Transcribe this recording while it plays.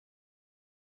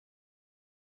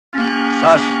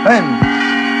Suspense.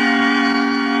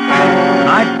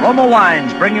 Tonight, Roma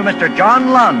Wines bring you Mr.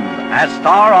 John Lund as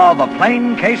star of A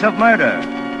Plain Case of Murder,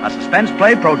 a suspense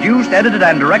play produced, edited,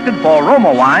 and directed for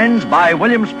Roma Wines by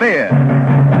William Spear.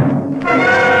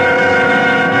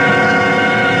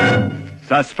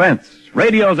 Suspense,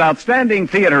 radio's outstanding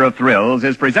theater of thrills,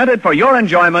 is presented for your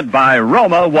enjoyment by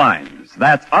Roma Wines.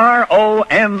 That's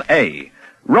R-O-M-A,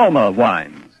 Roma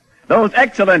Wines. Those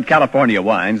excellent California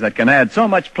wines that can add so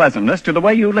much pleasantness to the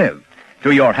way you live,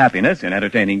 to your happiness in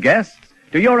entertaining guests,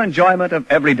 to your enjoyment of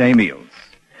everyday meals.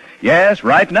 Yes,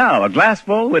 right now, a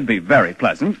glassful would be very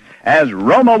pleasant, as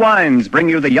Roma Wines bring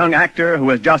you the young actor who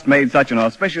has just made such an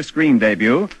auspicious screen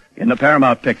debut in the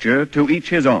Paramount picture To Each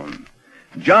His Own.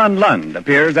 John Lund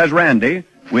appears as Randy,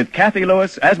 with Kathy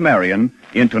Lewis as Marion,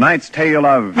 in tonight's tale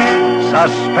of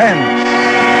Suspense.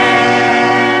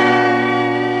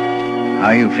 How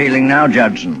are you feeling now,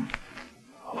 Judson?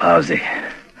 Lousy.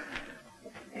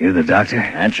 You the doctor?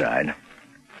 That's right.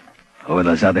 Who are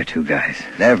those other two guys?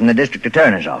 They're from the district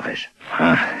attorney's office.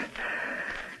 Huh.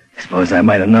 Suppose I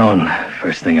might have known.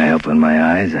 First thing I opened my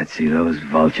eyes, I'd see those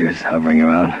vultures hovering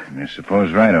around. I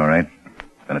suppose right, all right.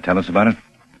 Gonna tell us about it?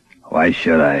 Why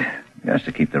should I? Just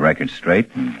to keep the record straight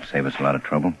and save us a lot of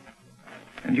trouble.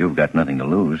 And you've got nothing to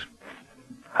lose.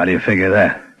 How do you figure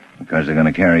that? Because they're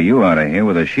gonna carry you out of here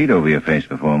with a sheet over your face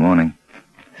before morning.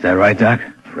 Is that right, Doc?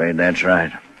 Afraid that's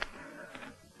right.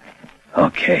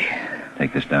 Okay.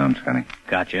 Take this down, Scotty.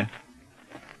 Gotcha.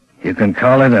 You can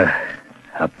call it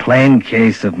a plain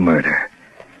case of murder.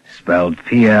 Spelled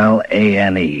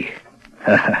P-L-A-N-E.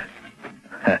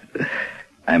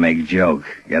 I make joke.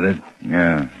 Get it?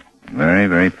 Yeah. Very,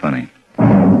 very funny.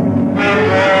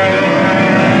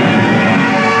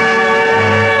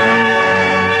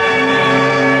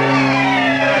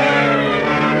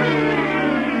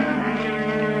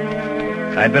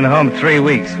 I'd been home 3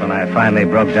 weeks when I finally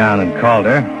broke down and called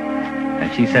her,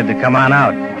 and she said to come on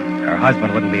out. Her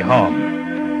husband wouldn't be home.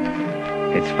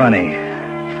 It's funny.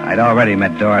 I'd already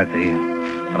met Dorothy,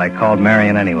 but I called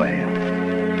Marion anyway.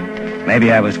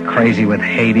 Maybe I was crazy with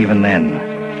hate even then.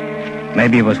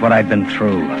 Maybe it was what I'd been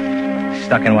through.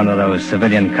 Stuck in one of those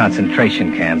civilian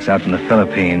concentration camps out in the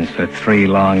Philippines for 3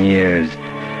 long years.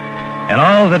 And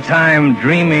all the time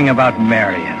dreaming about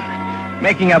Marion.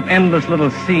 Making up endless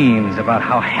little scenes about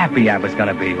how happy I was going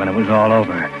to be when it was all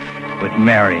over with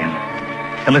Marion.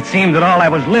 Till it seemed that all I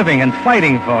was living and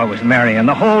fighting for was Marion.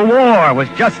 The whole war was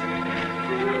just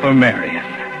for Marion.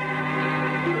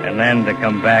 And then to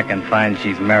come back and find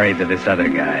she's married to this other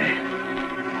guy.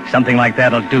 Something like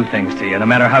that'll do things to you, no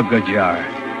matter how good you are.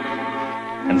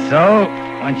 And so,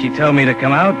 when she told me to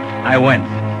come out, I went.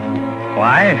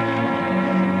 Why?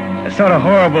 A sort of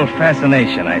horrible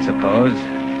fascination, I suppose,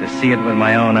 to see it with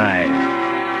my own eyes.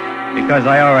 Because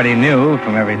I already knew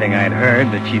from everything I'd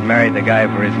heard that she'd married the guy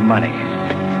for his money.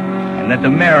 And that the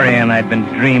Marion I'd been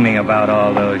dreaming about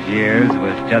all those years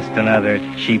was just another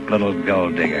cheap little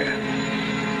gold digger.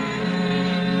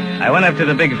 I went up to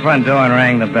the big front door and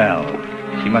rang the bell.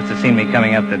 She must have seen me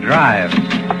coming up the drive,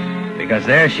 because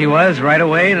there she was right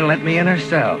away to let me in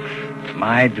herself.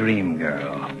 My dream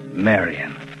girl,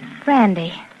 Marion.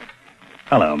 Randy.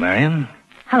 Hello, Marion.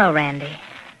 Hello, Randy.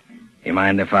 You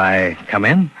mind if I come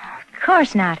in? Of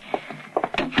course not.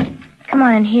 Come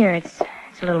on in here. It's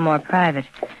a little more private.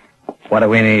 What do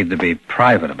we need to be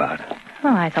private about?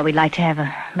 Oh, I thought we'd like to have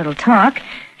a little talk.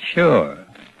 Sure.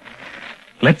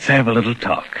 Let's have a little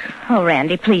talk. Oh,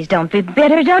 Randy, please don't be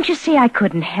bitter. Don't you see I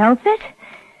couldn't help it?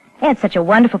 Ed's such a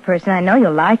wonderful person. I know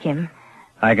you'll like him.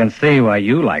 I can see why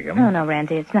you like him. Oh, no,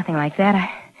 Randy, it's nothing like that.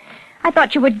 I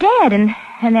thought you were dead, and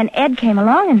then Ed came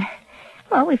along, and,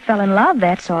 well, we fell in love,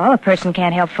 that's all. A person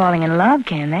can't help falling in love,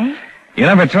 can they? You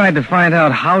never tried to find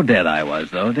out how dead I was,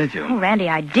 though, did you? Oh, Randy,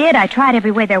 I did. I tried every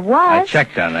way there was. I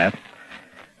checked on that.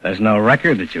 There's no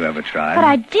record that you ever tried. But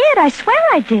I did. I swear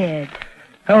I did.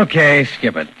 Okay,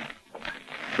 skip it.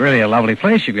 It's really a lovely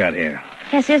place you got here.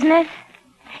 Yes, isn't it?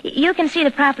 You can see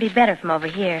the property better from over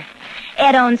here.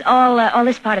 Ed owns all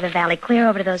this part of the valley, clear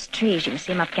over to those trees. You can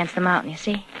see him up against the mountain, you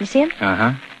see? You see him?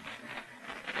 Uh-huh.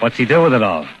 What's he do with it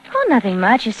all? Oh, nothing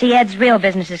much. You see, Ed's real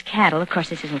business is cattle. Of course,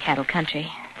 this isn't cattle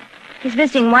country. He's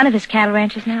visiting one of his cattle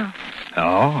ranches now.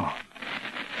 Oh.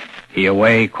 He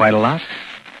away quite a lot?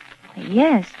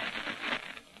 Yes.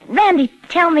 Randy,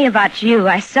 tell me about you.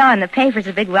 I saw in the papers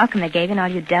a big welcome they gave you and all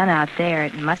you'd done out there.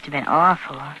 It must have been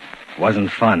awful.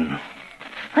 Wasn't fun.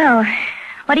 Well,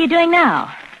 what are you doing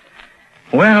now?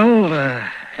 Well,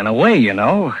 in a way, you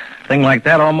know. A thing like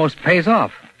that almost pays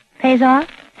off. Pays off?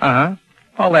 Uh-huh.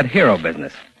 All that hero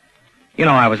business. You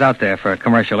know, I was out there for a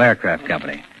commercial aircraft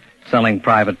company. selling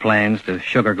private planes to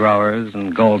sugar growers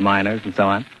and gold miners and so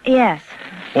on? Yes.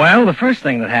 Well, the first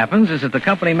thing that happens is that the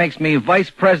company makes me vice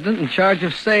president in charge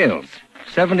of sales.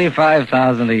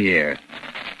 $75,000 a year.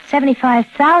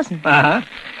 75,000. Uh-huh.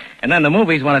 And then the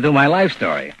movies want to do my life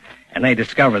story. And they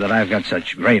discover that I've got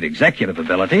such great executive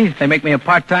ability, they make me a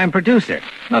part-time producer.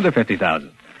 Another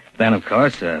 $50,000. Then, of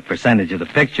course, a percentage of the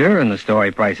picture and the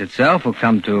story price itself will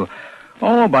come to,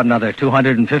 about another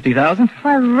 $250,000.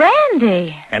 Well,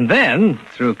 Randy. And then,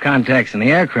 through contacts in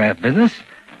the aircraft business,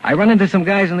 I run into some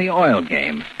guys in the oil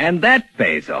game, and that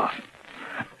pays off.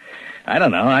 I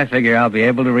don't know. I figure I'll be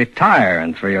able to retire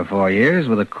in 3 or 4 years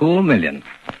with a cool $1 million.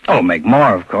 Oh, make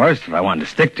more, of course, if I wanted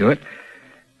to stick to it.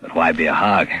 But why be a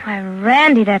hog? Why,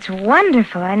 Randy, that's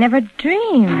wonderful. I never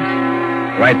dreamed.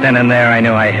 Right then and there, I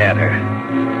knew I had her.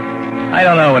 I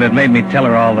don't know what had made me tell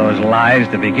her all those lies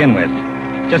to begin with.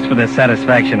 Just for the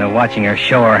satisfaction of watching her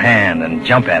show her hand and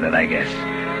jump at it, I guess.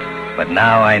 But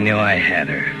now I knew I had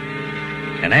her.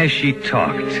 And as she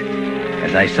talked,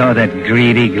 as I saw that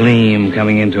greedy gleam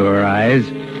coming into her eyes,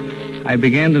 I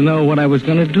began to know what I was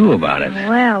going to do about it.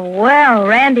 Well,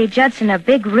 Randy Judson, a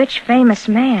big, rich, famous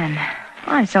man.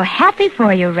 Oh, I'm so happy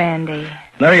for you, Randy.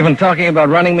 They're even talking about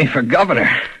running me for governor.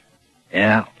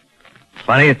 Yeah,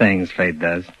 funny things fate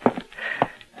does.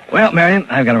 Well, Marion,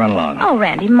 I've got to run along. Oh,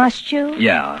 Randy, must you?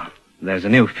 Yeah, there's a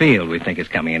new field we think is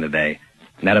coming in today.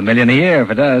 Net $1 million a year if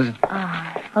it does.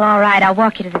 Oh, well, all right, I'll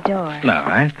walk you to the door. All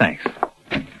right, thanks.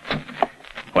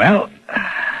 Well,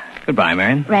 goodbye,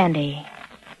 Marion. Randy.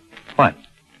 What?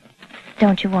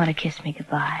 Don't you want to kiss me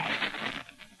goodbye?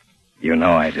 You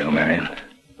know I do, Marion.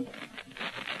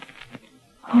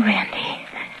 Oh, Randy.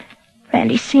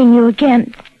 Randy, seeing you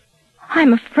again,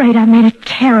 I'm afraid I made a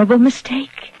terrible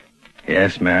mistake.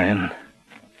 Yes, Marion.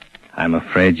 I'm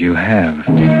afraid you have.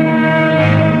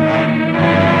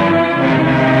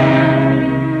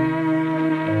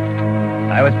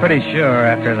 I was pretty sure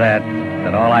after that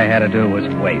all I had to do was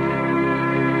wait.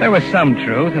 There was some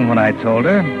truth in what I told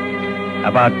her.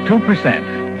 About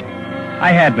 2%.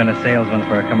 I had been a salesman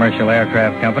for a commercial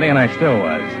aircraft company, and I still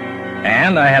was.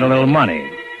 And I had a little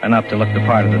money, enough to look the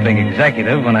part of the big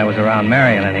executive when I was around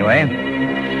Marion anyway.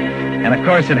 And of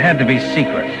course it had to be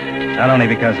secret, not only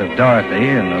because of Dorothy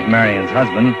and of Marion's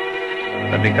husband,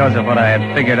 but because of what I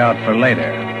had figured out for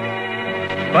later.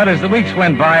 But as the weeks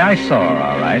went by, I saw her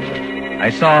all right. I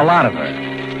saw a lot of her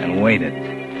and waited.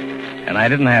 And I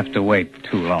didn't have to wait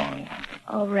too long.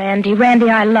 Oh, Randy,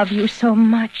 I love you so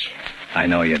much. I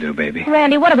know you do, baby.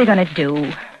 Randy, what are we going to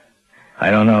do?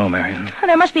 I don't know, Marion. Oh,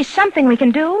 there must be something we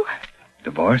can do.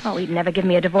 Divorce? Oh, he'd never give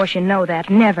me a divorce, you know that.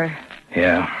 Never.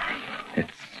 Yeah.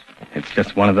 It's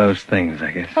just one of those things,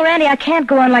 I guess. Oh, Randy, I can't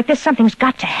go on like this. Something's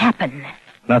got to happen.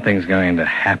 Nothing's going to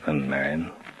happen,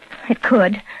 Marion. It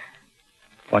could.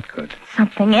 What could?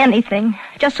 Something, anything.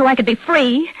 Just so I could be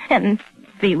free and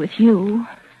be with you.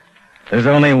 There's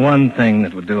only one thing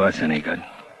that would do us any good.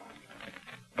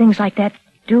 Things like that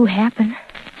do happen.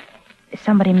 If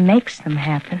somebody makes them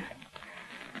happen.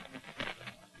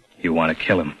 You want to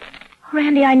kill him.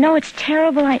 Randy, I know it's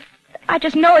terrible. I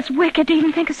just know it's wicked to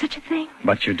even think of such a thing.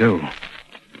 But you do.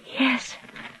 Yes.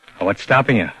 What's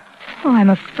stopping you? Oh, I'm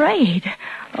afraid.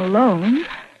 Alone.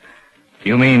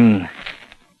 You mean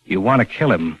you want to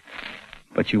kill him,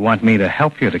 but you want me to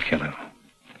help you to kill him?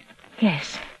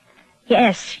 Yes.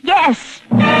 Yes. Yes!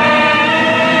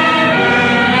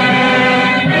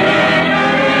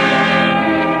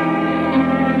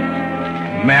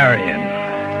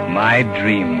 Marion, my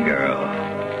dream girl.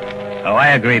 Oh, I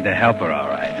agreed to help her, all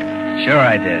right. Sure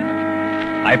I did.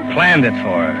 I planned it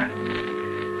for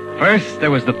her. First,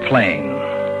 there was the plane.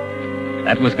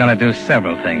 That was going to do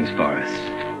several things for us.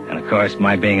 And, of course,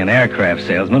 my being an aircraft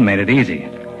salesman made it easy.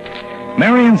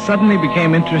 Marion suddenly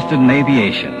became interested in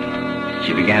aviation.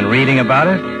 She began reading about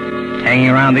it, hanging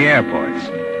around the airports.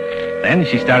 Then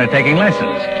she started taking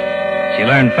lessons. She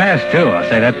learned fast, too, I'll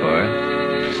say that for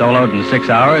her. Soloed in 6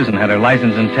 hours and had her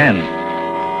license in 10.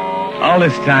 All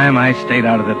this time, I stayed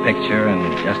out of the picture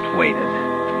and just waited.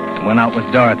 And went out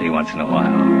with Dorothy once in a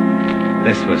while.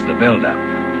 This was the build-up.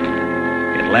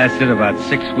 It lasted about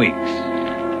 6 weeks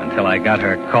until I got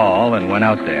her call and went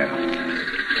out there.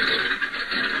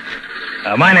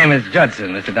 My name is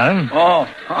Judson, Mr. Dunham. Oh,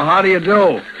 how do you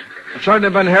do? I've certainly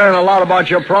been hearing a lot about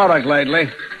your product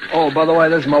lately. Oh, by the way,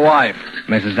 this is my wife.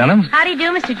 Mrs. Dunham? How do you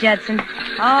do, Mr. Judson?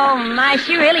 Oh, my,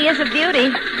 she really is a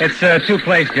beauty. It's a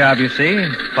two-place job, you see.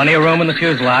 Plenty of room in the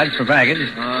fuselage for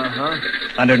baggage. Uh-huh.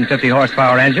 150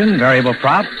 horsepower engine, variable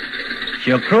prop.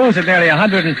 She'll cruise at nearly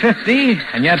 150,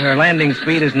 and yet her landing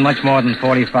speed isn't much more than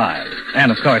 45.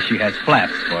 And, of course, she has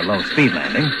flaps for low-speed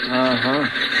landing. Uh-huh.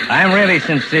 I'm really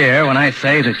sincere when I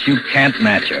say that you can't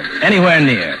match her. Anywhere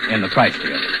near in the price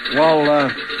deal.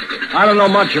 Well, I don't know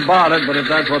much about it, but if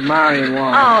that's what Marion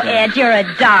wants... Oh, Ed, you're a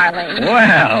darling.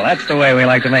 Well, that's the way we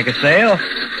like to make a sale.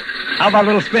 How about a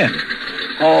little spin?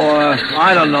 Oh,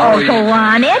 I don't know. Oh, go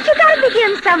on, Ed. You gotta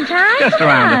begin sometime. Just Come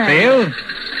around on. the field.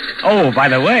 Oh, by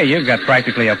the way, you've got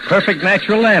practically a perfect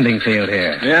natural landing field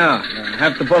here. Yeah,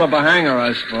 have to put up a hangar,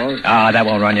 I suppose. Oh, that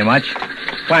won't run you much.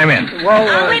 Climb in. Well,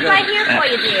 I'll wait right here for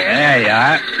you, dear. There you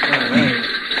are.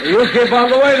 You keep out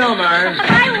of the way now, Marion.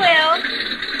 I will.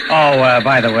 Oh,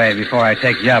 by the way, before I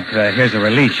take you up, here's a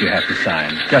release you have to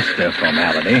sign. Just a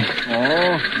formality.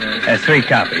 Oh? There's 3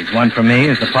 copies. One for me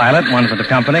as the pilot, one for the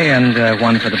company, and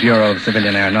one for the Bureau of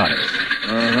Civilian Aeronautics.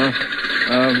 Uh-huh.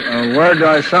 Where do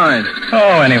I sign?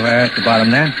 Oh, anywhere at the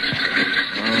bottom there.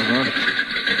 Uh-huh.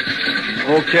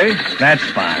 Okay. That's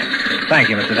fine. Thank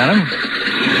you, Mr. Dunham.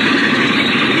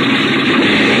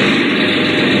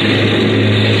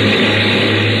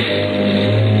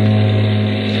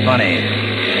 It's funny.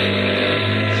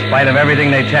 In spite of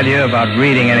everything they tell you about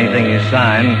reading anything you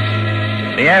sign,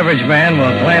 the average man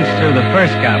will glance through the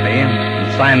first copy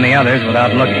and sign the others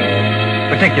without looking,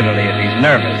 particularly if he's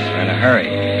nervous or in a hurry.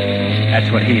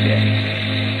 That's what he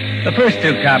did. The first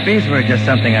 2 copies were just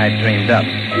something I dreamed up,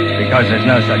 because there's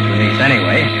no such release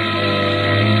anyway.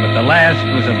 But the last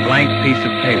was a blank piece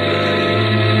of paper.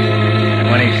 And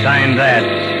when he signed that,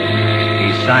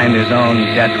 he signed his own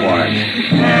death warrant.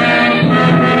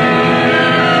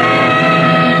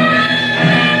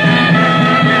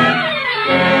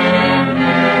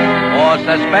 For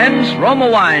Suspense, Roma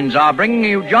Wines are bringing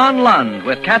you John Lund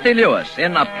with Kathy Lewis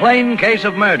in A Plain Case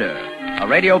of Murder, a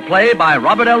radio play by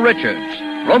Robert L. Richards.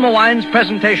 Roma Wines'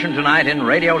 presentation tonight in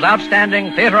radio's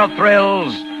outstanding theater of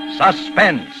thrills,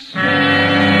 Suspense.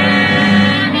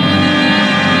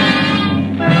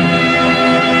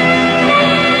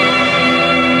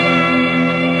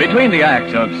 Between the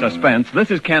acts of Suspense, this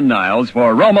is Ken Niles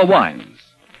for Roma Wines.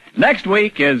 Next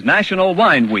week is National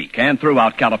Wine Week, and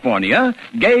throughout California,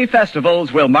 gay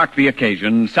festivals will mark the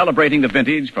occasion, celebrating the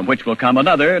vintage from which will come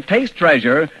another taste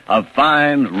treasure of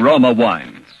fine Roma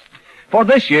wines. For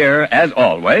this year, as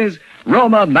always,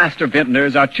 Roma master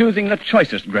vintners are choosing the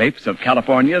choicest grapes of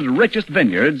California's richest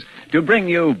vineyards to bring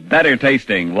you better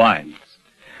tasting wines.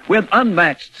 With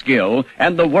unmatched skill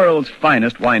and the world's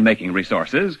finest winemaking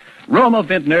resources, Roma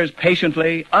vintners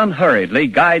patiently, unhurriedly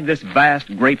guide this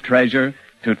vast grape treasure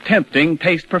to tempting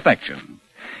taste perfection.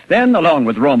 Then, along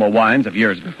with Roma wines of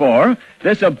years before,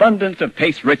 this abundance of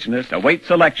taste richness awaits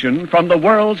selection from the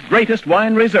world's greatest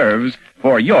wine reserves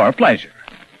for your pleasure.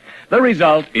 The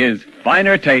result is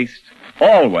finer taste,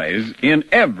 always in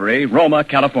every Roma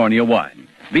California wine,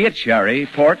 be it sherry,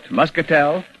 port,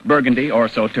 muscatel, burgundy, or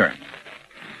sauterne.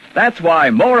 That's why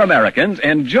more Americans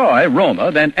enjoy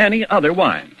Roma than any other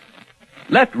wine.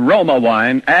 Let Roma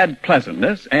wine add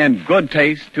pleasantness and good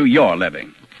taste to your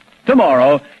living.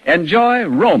 Tomorrow, enjoy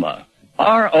Roma,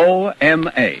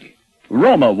 R-O-M-A,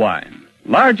 Roma wine,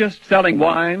 largest selling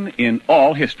wine in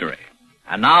all history.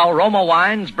 And now Roma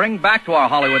Wines bring back to our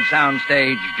Hollywood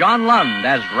soundstage John Lund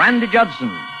as Randy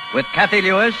Judson, with Kathy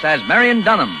Lewis as Marion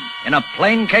Dunham in A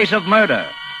Plain Case of Murder,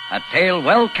 a tale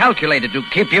well calculated to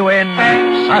keep you in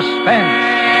suspense.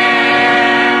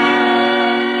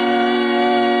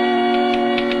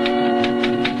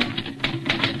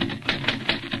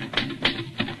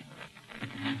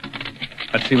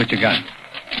 Let's see what you got.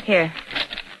 Here.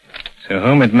 To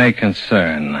whom it may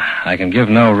concern, I can give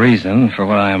no reason for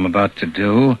what I am about to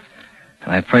do,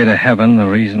 and I pray to heaven the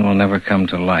reason will never come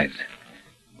to light.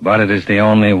 But it is the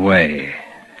only way.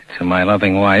 To my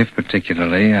loving wife,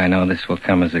 particularly, I know this will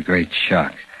come as a great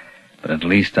shock, but at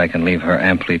least I can leave her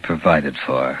amply provided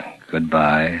for.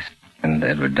 Goodbye, and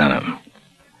Edward Dunham.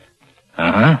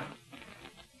 Uh-huh.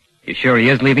 You sure he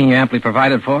is leaving you amply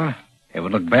provided for? It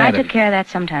would look bad I took care of that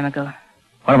some time ago.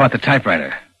 What about the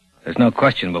typewriter? There's no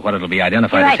question but what it'll be He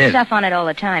identified as writes his. stuff on it all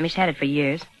the time. He's had it for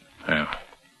years. Oh.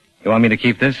 You want me to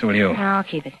keep this, or will you? No, I'll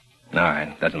keep it. All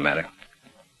right, doesn't matter.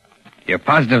 You're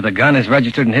positive the gun is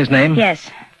registered in his name?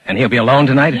 Yes. And he'll be alone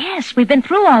tonight? Yes, we've been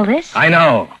through all this. I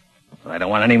know. But I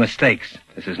don't want any mistakes.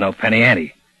 This is no penny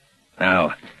ante.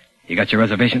 Now, you got your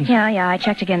reservations? Yeah, I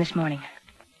checked again this morning.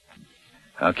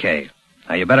 Okay.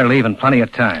 Now, you better leave in plenty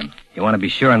of time. You want to be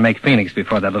sure and make Phoenix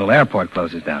before that little airport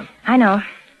closes down. I know.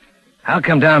 I'll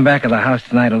come down back of the house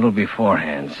tonight a little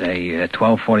beforehand, say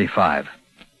 12:45.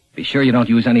 Be sure you don't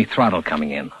use any throttle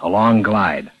coming in. A long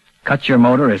glide. Cut your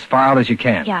motor as far out as you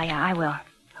can. Yeah, I will.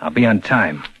 I'll be on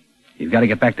time. You've got to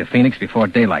get back to Phoenix before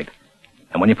daylight.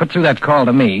 And when you put through that call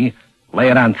to me, lay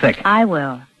it on thick. I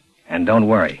will. And don't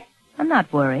worry. I'm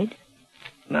not worried.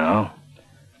 No?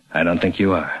 I don't think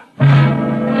you are.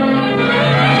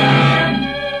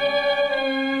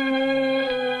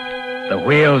 The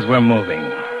wheels were moving.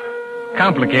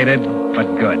 Complicated, but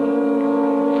good.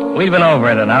 We'd been over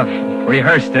it enough,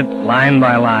 rehearsed it line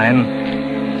by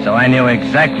line, so I knew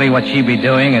exactly what she'd be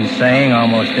doing and saying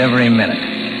almost every minute.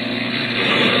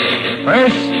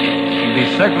 First, she'd be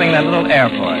circling that little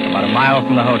airport about a mile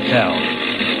from the hotel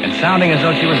and sounding as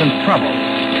though she was in trouble.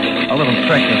 A little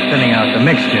trick of thinning out the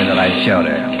mixture that I'd showed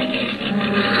her.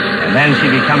 And then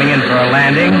she'd be coming in for a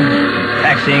landing,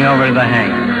 taxiing over to the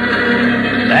hangar.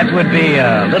 That would be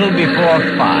a little before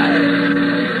 5.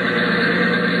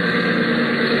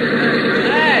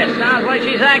 Hey, sounds like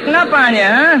she's acting up on you,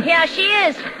 huh? Yeah, she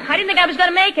is. I didn't think I was going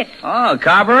to make it. Oh,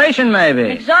 carburation, maybe.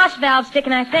 Exhaust valve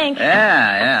sticking, I think.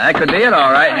 Yeah, that could be it,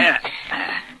 all right. Yeah.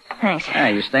 Thanks.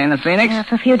 Hey, you stay in the Phoenix?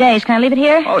 For a few days. Can I leave it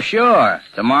here? Oh, sure.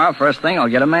 Tomorrow, first thing, I'll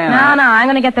get a man No, I'm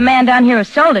going to get the man down here who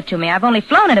sold it to me. I've only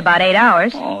flown it about 8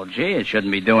 hours. Oh, gee, it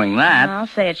shouldn't be doing that. I'll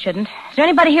say it shouldn't. Is there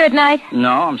anybody here at night?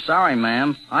 No, I'm sorry,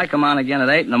 ma'am. I come on again at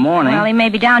 8 in the morning. Well, he may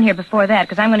be down here before that,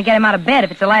 because I'm going to get him out of bed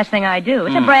if it's the last thing I do.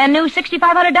 It's a brand new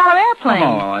 $6,500 airplane.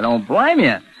 Oh, I don't blame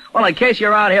you. Well, in case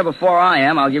you're out here before I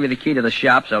am, I'll give you the key to the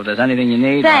shop, so if there's anything you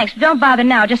need... Thanks, but don't bother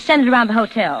now. Just send it around the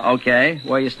hotel. Okay.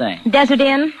 Where are you staying? Desert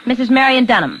Inn, Mrs. Marion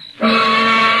Dunham.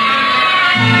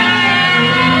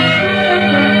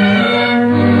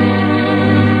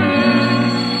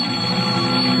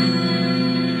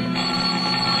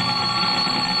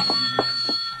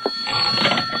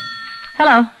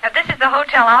 Hello. This is the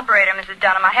hotel operator, Mrs.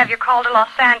 Dunham. I have your call to Los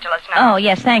Angeles now. Oh,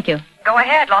 yes, thank you. Go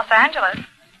ahead, Los Angeles.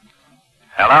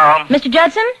 Hello? Mr.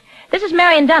 Judson, this is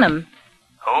Marion Dunham.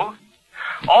 Who?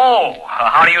 Oh,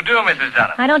 how do you do, Mrs.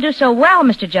 Dunham? I don't do so well,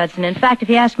 Mr. Judson. In fact, if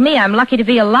you ask me, I'm lucky to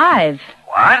be alive.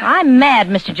 What? I'm mad,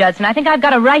 Mr. Judson. I think I've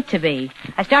got a right to be.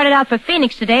 I started out for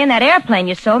Phoenix today in that airplane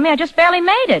you sold me. I just barely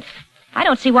made it. I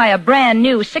don't see why a brand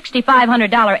new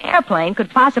 $6,500 airplane could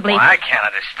possibly... Well, I can't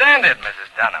understand it,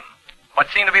 Mrs. Dunham. What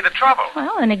seemed to be the trouble?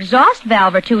 Well, an exhaust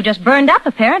valve or two just burned up,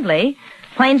 apparently.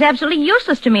 Plane's absolutely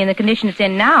useless to me in the condition it's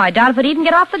in now. I doubt if it'd even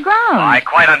get off the ground. I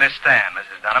quite understand,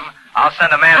 Mrs. Dunham. I'll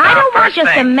send a man down I don't want first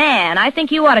just thing. a man. I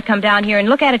think you ought to come down here and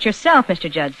look at it yourself, Mr.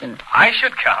 Judson. I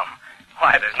should come.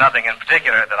 Why, there's nothing in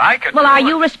particular that I could Well, do. are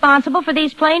you responsible for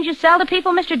these planes you sell to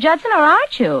people, Mr. Judson, or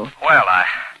aren't you? Well,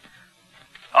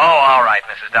 Oh, all right,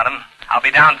 Mrs. Dunham. I'll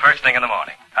be down first thing in the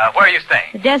morning. Where are you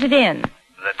staying? The Desert Inn.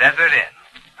 The Desert Inn.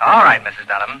 All right, Mrs.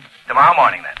 Dunham. Tomorrow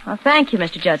morning, then. Well, thank you,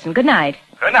 Mr. Judson. Good night.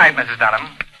 Good night, Mrs. Dunham.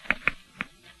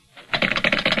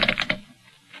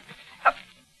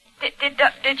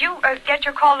 Did you get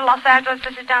your call to Los Angeles,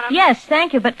 Mrs. Dunham? Yes,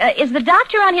 thank you. But is the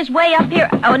doctor on his way up here?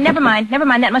 Oh, never mind.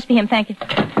 That must be him. Thank you.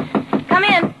 Come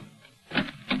in.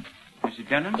 Mrs.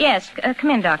 Dunham? Yes,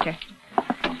 come in, Doctor.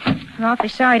 I'm awfully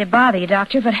sorry to bother you,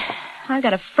 Doctor, but I've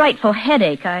got a frightful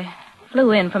headache. I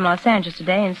flew in from Los Angeles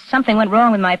today, and something went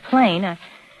wrong with my plane.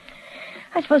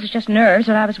 I suppose it's just nerves,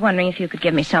 but I was wondering if you could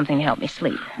give me something to help me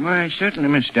sleep. Why, certainly,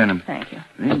 Miss Dunham. Thank you.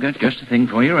 I've got just the thing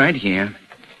for you right here.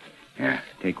 Here,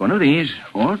 take one of these,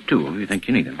 or two if you think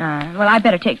you need them. Well, I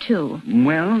better take two.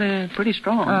 Well, they're pretty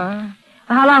strong.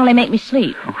 How long will they make me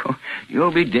sleep?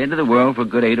 You'll be dead to the world for a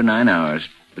good 8 or 9 hours,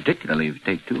 particularly if you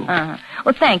take two.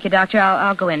 Well, thank you, Doctor.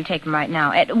 I'll go in and take them right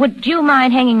now. Would you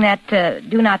mind hanging that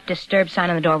do not disturb sign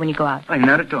on the door when you go out? Why,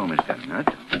 not at all, Miss Dunham. Not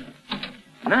at all.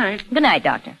 Good night. Good night,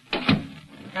 Doctor.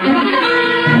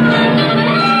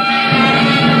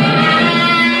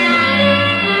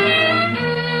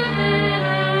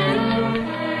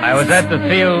 I was at the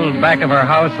field back of her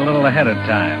house a little ahead of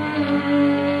time.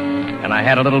 And I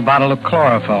had a little bottle of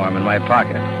chloroform in my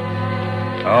pocket.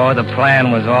 Oh, the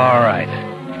plan was all right.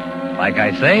 Like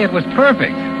I say, it was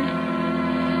perfect.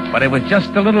 But it was just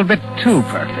a little bit too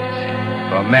perfect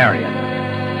for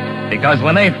Marion. Because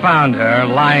when they found her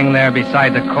lying there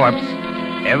beside the corpse,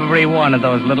 every one of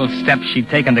those little steps she'd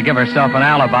taken to give herself an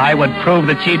alibi would prove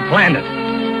that she'd planned it.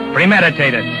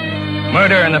 Premeditated.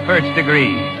 Murder in the first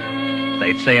degree.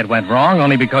 They'd say it went wrong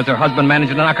only because her husband managed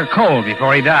to knock her cold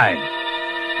before he died.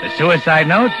 The suicide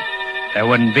note? There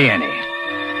wouldn't be any.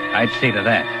 I'd see to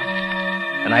that.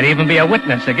 And I'd even be a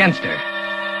witness against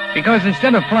her. Because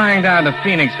instead of flying down to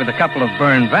Phoenix with a couple of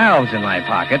burned valves in my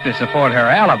pocket to support her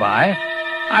alibi,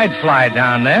 I'd fly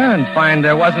down there and find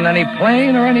there wasn't any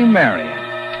plane or any Marion.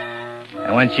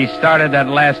 And when she started that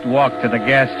last walk to the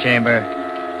gas chamber,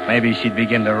 maybe she'd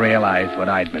begin to realize what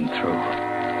I'd been through.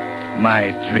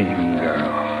 My dream girl.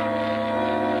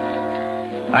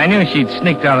 I knew she'd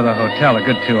sneaked out of the hotel a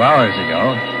good 2 hours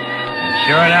ago. And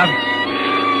sure enough,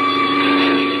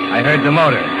 I heard the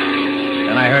motor.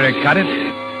 Then I heard her cut it.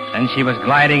 Then she was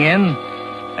gliding in.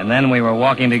 And then we were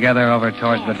walking together over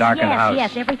towards the darkened house.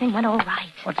 Yes, everything went all right.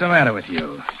 What's the matter with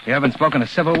you? You haven't spoken a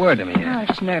civil word to me yet. Oh, I'm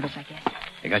just nervous, I guess.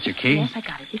 You got your key? Yes, I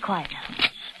got it. Be quiet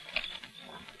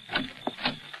now.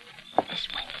 This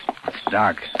way. It's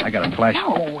dark. I got a flash.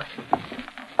 No.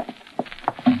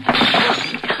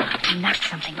 Knock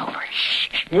something over. Shh.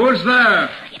 Who's there?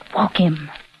 It woke him.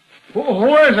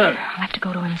 Who is it? I'll have to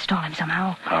go to him and install him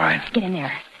somehow. All right. Get in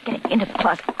there. Get into the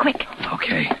closet, quick.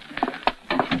 Okay.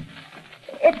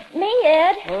 It's me,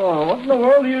 Ed. Oh, what in the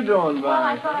world are you doing,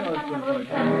 I thought I was having a little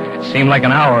fun. It seemed like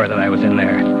an hour that I was in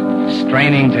there,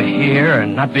 straining to hear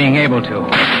and not being able to.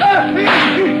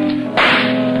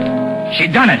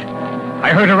 She'd done it.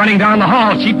 I heard her running down the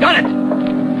hall. She'd done it.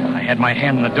 I had my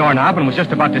hand on the doorknob and was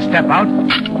just about to step out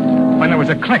when there was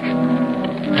a click,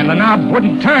 and the knob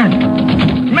wouldn't turn.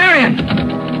 Marion!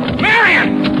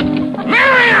 Marion!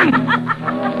 Marion!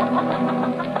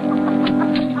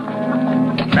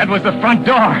 That was the front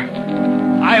door.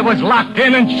 I was locked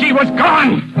in and she was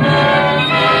gone.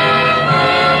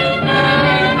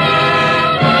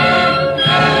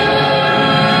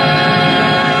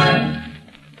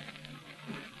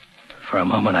 For a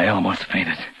moment, I almost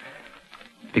fainted.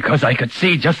 Because I could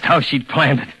see just how she'd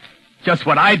planned it. Just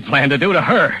what I'd planned to do to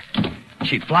her.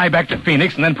 She'd fly back to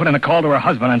Phoenix and then put in a call to her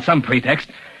husband on some pretext,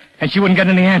 and she wouldn't get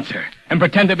any answer, and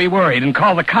pretend to be worried and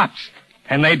call the cops.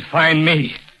 And they'd find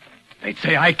me. They'd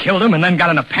say I killed him and then got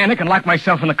in a panic and locked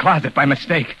myself in the closet by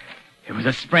mistake. It was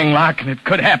a spring lock, and it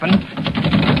could happen.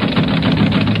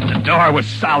 The door was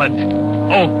solid.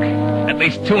 Oak, at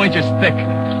least 2 inches thick.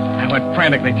 I went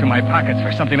frantically through my pockets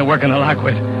for something to work in the lock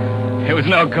with. It was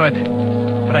no good.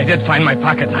 But I did find my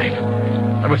pocket knife.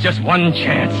 There was just one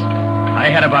chance. I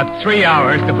had about 3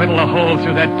 hours to whittle a hole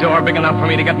through that door big enough for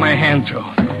me to get my hand through.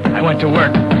 I went to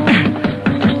work.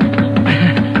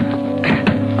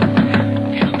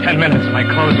 In 10 minutes, my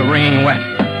clothes were wringing wet.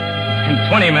 In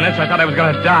 20 minutes, I thought I was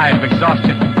going to die of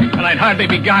exhaustion. And I'd hardly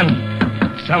begun.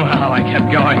 Somehow, I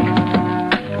kept going.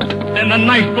 Then the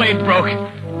knife blade broke.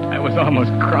 I was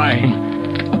almost crying.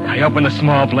 I opened the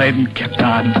small blade and kept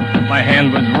on. My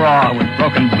hand was raw with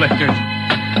broken blisters.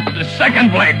 The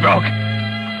second blade broke.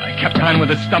 I kept on with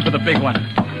the stump of the big one.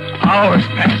 Hours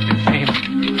passed, it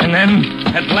seemed. And then,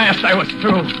 at last, I was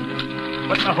through.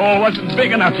 But the hole wasn't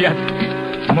big enough yet.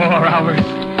 More hours.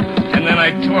 And then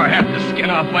I tore half the skin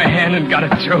off my hand and got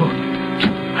it through.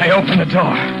 I opened the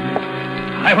door.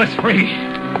 I was free.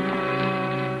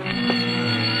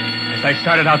 As I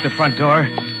started out the front door,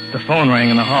 the phone rang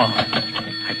in the hall.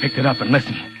 I picked it up and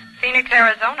listened. Phoenix,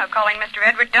 Arizona, calling Mr.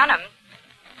 Edward Dunham.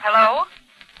 Hello?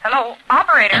 Hello?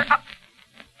 Operator?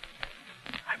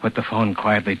 I put the phone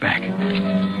quietly back.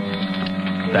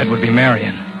 That would be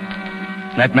Marion.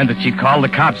 That meant that she'd call the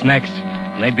cops next,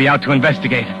 and they'd be out to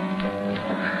investigate.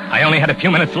 I only had a few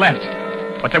minutes left,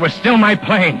 but there was still my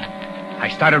plane. I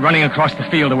started running across the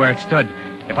field to where it stood.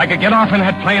 If I could get off in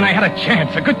that plane, I had a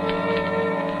chance, a good...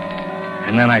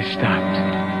 And then I stopped.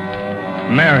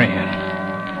 Marion.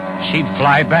 She'd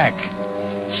fly back.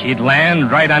 She'd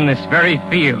land right on this very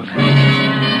field.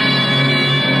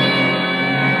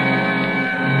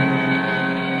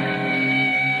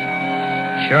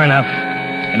 Sure enough,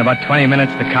 in about 20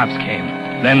 minutes, the cops came.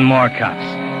 Then more cops.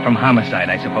 From homicide,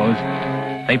 I suppose.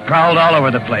 They prowled all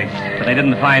over the place, but they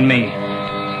didn't find me.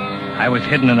 I was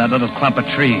hidden in that little clump of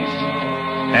trees.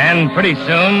 And pretty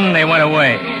soon, they went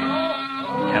away.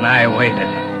 And I waited.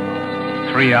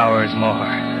 3 hours more.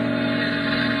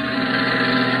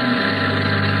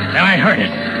 Then I heard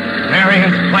it.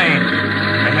 Marion's plane.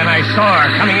 And then I saw her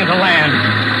coming into land.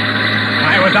 And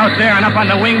I was out there and up on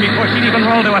the wing before she'd even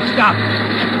rolled to a stop.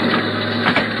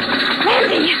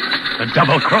 Randy! The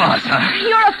double cross, huh?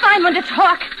 You're a fine one to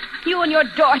talk. You and your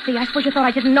Dorothy. I suppose you thought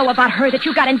I didn't know about her, that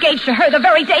you got engaged to her the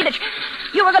very day that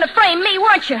you were going to frame me,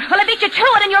 weren't you? Well, I beat you to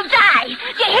it and you'll die. Do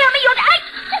you hear me? You'll die.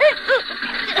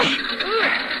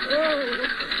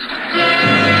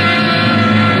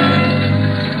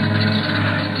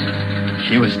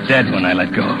 She was dead when I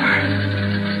let go of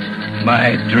her.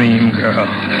 My dream girl. But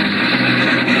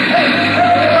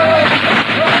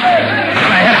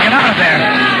I had to get out of there.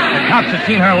 The cops had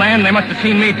seen her land. They must have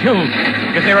seen me, too,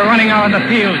 because they were running out on the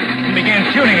field and began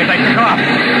shooting as I took off.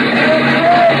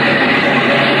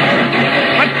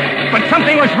 But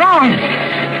something was wrong.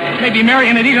 Maybe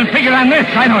Marion had even figured on this.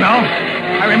 I don't know.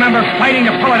 I remember fighting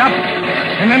to pull it up,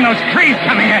 and then those trees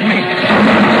coming at me.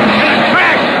 And the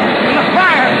crash, and the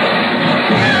fire.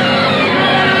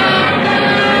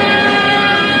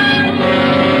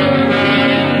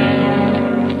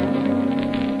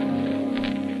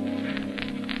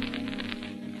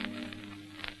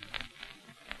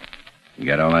 You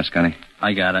got all that, Scotty?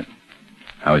 I got it.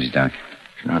 How is he, Doc?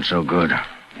 Not so good.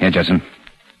 Here, Judson.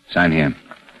 Sign here.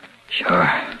 Sure.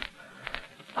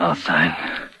 I'll sign.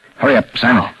 Hurry up,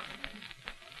 sign it.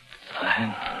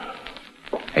 Sign.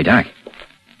 Hey, Doc.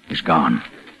 He's gone.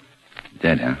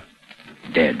 Dead, huh?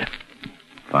 Dead.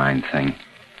 Fine thing.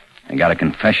 I got a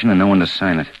confession and no one to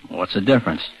sign it. What's the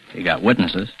difference? You got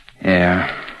witnesses.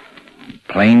 Yeah.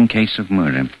 Plain case of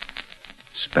murder.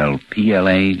 Spelled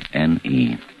Plane.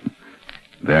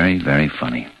 Very, very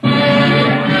funny.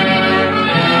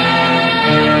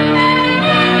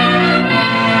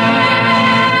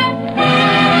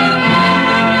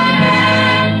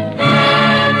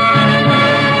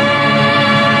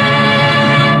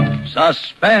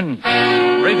 Suspense.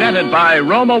 Presented by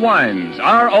Roma Wines,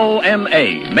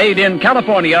 R-O-M-A, made in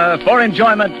California for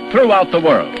enjoyment throughout the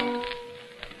world.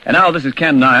 And now this is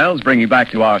Ken Niles bringing back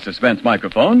to our Suspense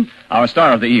microphone our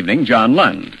star of the evening, John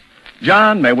Lund.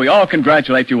 John, may we all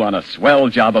congratulate you on a swell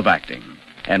job of acting.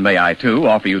 And may I, too,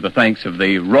 offer you the thanks of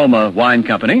the Roma Wine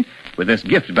Company with this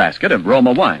gift basket of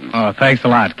Roma wines. Oh, thanks a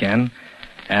lot, Ken.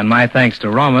 And my thanks to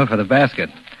Roma for the basket.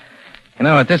 You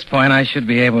know, at this point, I should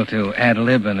be able to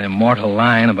ad-lib an immortal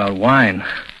line about wine.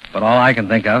 But all I can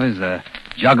think of is a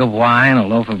jug of wine, a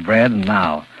loaf of bread, and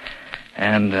now.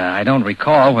 And I don't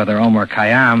recall whether Omar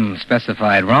Khayyam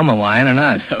specified Roma wine or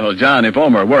not. Well, John, if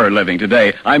Omar were living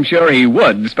today, I'm sure he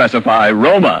would specify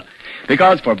Roma.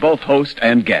 Because for both host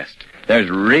and guest, there's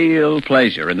real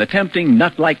pleasure in the tempting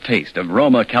nut-like taste of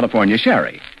Roma California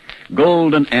sherry.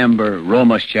 Golden amber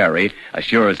Roma sherry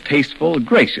assures tasteful,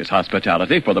 gracious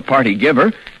hospitality for the party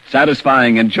giver,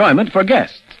 satisfying enjoyment for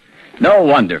guests. No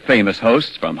wonder famous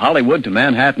hosts from Hollywood to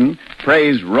Manhattan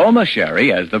praise Roma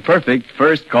sherry as the perfect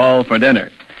first call for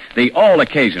dinner. The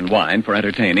all-occasion wine for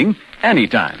entertaining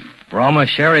anytime. Roma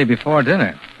sherry before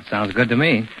dinner. Sounds good to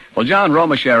me. Well, John,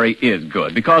 Roma sherry is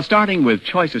good because starting with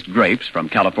choicest grapes from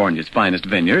California's finest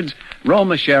vineyards,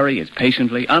 Roma sherry is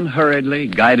patiently, unhurriedly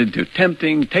guided to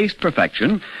tempting taste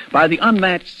perfection by the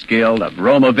unmatched skill of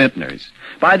Roma vintners,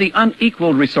 by the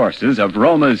unequaled resources of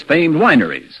Roma's famed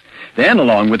wineries. Then,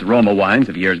 along with Roma wines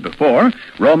of years before,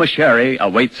 Roma sherry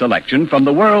awaits selection from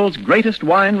the world's greatest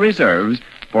wine reserves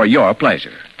for your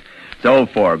pleasure. So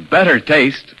for better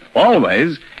taste,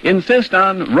 always insist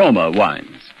on Roma wines.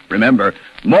 Remember,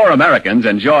 more Americans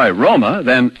enjoy Roma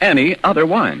than any other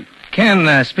wine.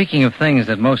 Ken, speaking of things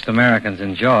that most Americans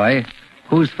enjoy,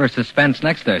 who's for Suspense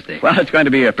next Thursday? Well, it's going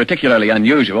to be a particularly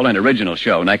unusual and original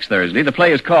show next Thursday. The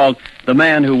play is called The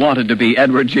Man Who Wanted to Be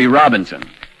Edward G. Robinson.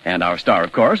 And our star,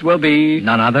 of course, will be...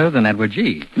 None other than Edward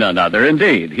G. None other,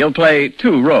 indeed. He'll play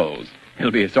two roles.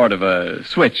 He'll be a sort of a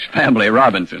switch family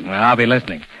Robinson. Well, I'll be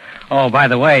listening. Oh, by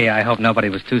the way, I hope nobody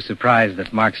was too surprised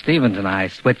that Mark Stevens and I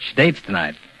switched dates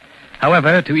tonight.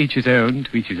 However, to each his own,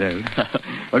 to each his own.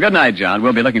 Well, good night, John.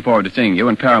 We'll be looking forward to seeing you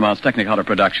in Paramount's Technicolor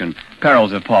production,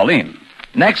 Perils of Pauline.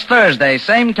 Next Thursday,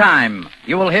 same time,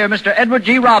 you will hear Mr. Edward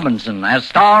G. Robinson as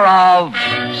star of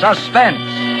Suspense.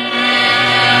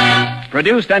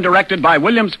 Produced and directed by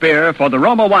William Spear for the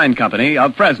Roma Wine Company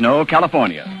of Fresno,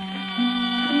 California.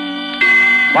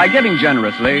 By giving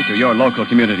generously to your local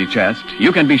community chest,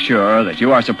 you can be sure that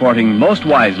you are supporting most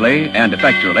wisely and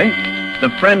effectually the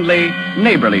friendly,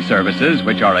 neighborly services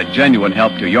which are a genuine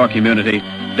help to your community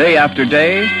day after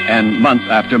day and month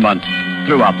after month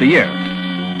throughout the year.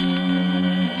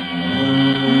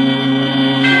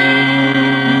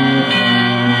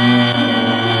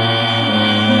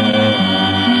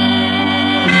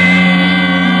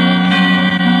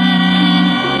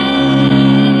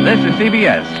 This is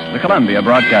CBS, the Columbia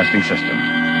Broadcasting System.